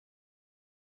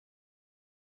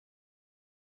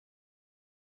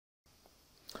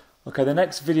Okay, the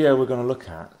next video we're going to look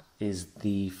at is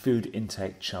the food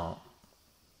intake chart.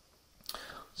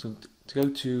 So to go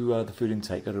to the food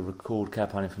intake, go to record care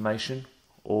plan information,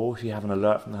 or if you have an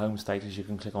alert from the home status, you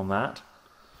can click on that.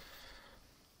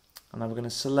 And then we're going to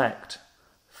select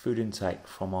food intake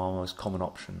from our most common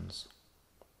options.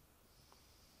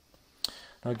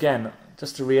 Now again,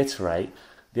 just to reiterate,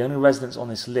 the only residents on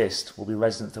this list will be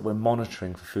residents that we're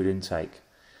monitoring for food intake.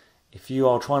 If you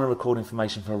are trying to record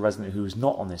information for a resident who is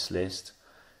not on this list,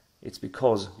 it's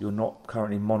because you're not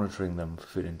currently monitoring them for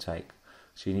food intake.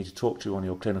 So you need to talk to one of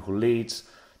your clinical leads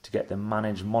to get the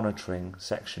manage monitoring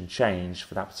section changed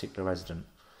for that particular resident.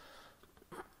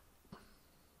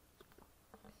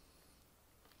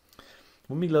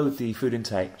 When we load the food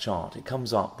intake chart, it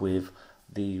comes up with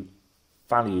the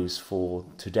values for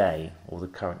today or the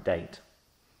current date.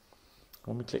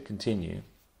 When we click continue,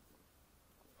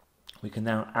 we can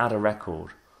now add a record,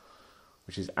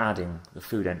 which is adding the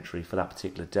food entry for that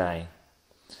particular day.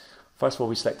 First of all,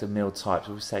 we select a meal type,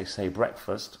 so we say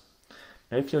breakfast.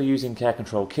 Now if you're using Care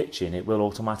Control Kitchen, it will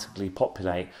automatically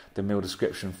populate the meal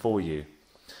description for you.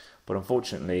 But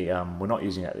unfortunately, we're not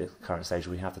using it at the current stage,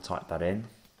 we have to type that in.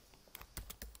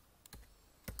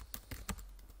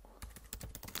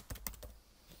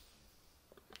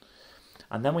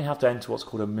 And then we have to enter what's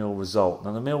called a meal result.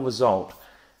 Now the meal result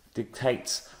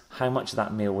dictates how much of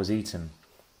that meal was eaten.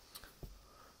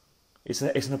 It's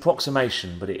an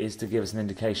approximation, but it is to give us an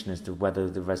indication as to whether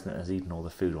the resident has eaten all the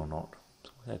food or not.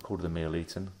 So they're called the meal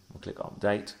eaten. We'll click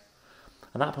update.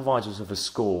 And that provides us with a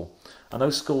score. And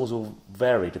those scores will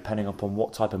vary depending upon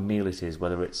what type of meal it is,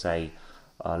 whether it's a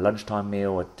lunchtime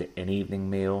meal, an evening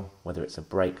meal, whether it's a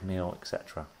break meal,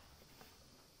 etc.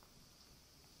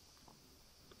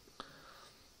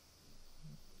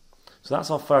 So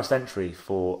that's our first entry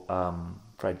for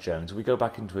Fred Jones. If we go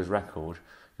back into his record,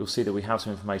 you'll see that we have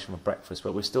some information for breakfast,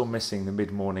 but we're still missing the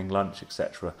mid-morning, lunch,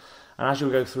 etc. And as you'll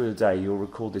go through the day, you'll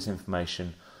record this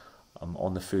information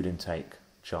on the food intake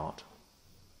chart.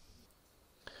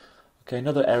 Okay,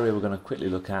 another area we're going to quickly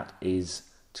look at is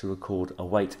to record a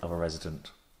weight of a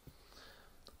resident.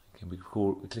 Okay, we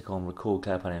click on record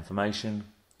care plan information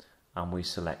and we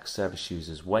select service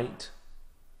user's weight.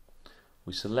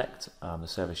 We select the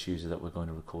service user that we're going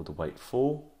to record the weight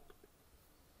for.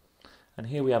 And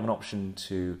here we have an option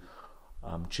to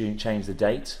change the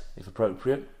date if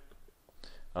appropriate.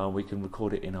 We can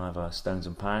record it in either stones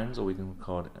and pounds, or we can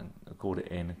record it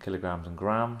in kilograms and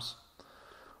grams.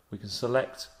 We can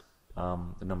select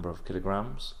the number of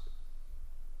kilograms.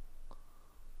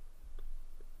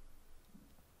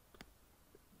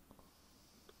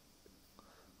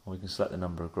 Or we can select the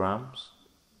number of grams.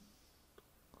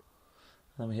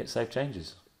 Then we hit Save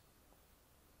Changes.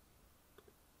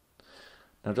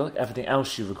 Now, like everything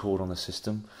else you record on the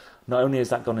system, not only has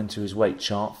that gone into his weight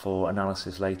chart for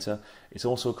analysis later, it's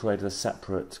also created a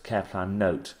separate care plan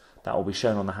note that will be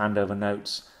shown on the handover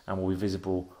notes and will be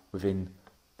visible within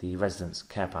the resident's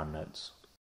care plan notes.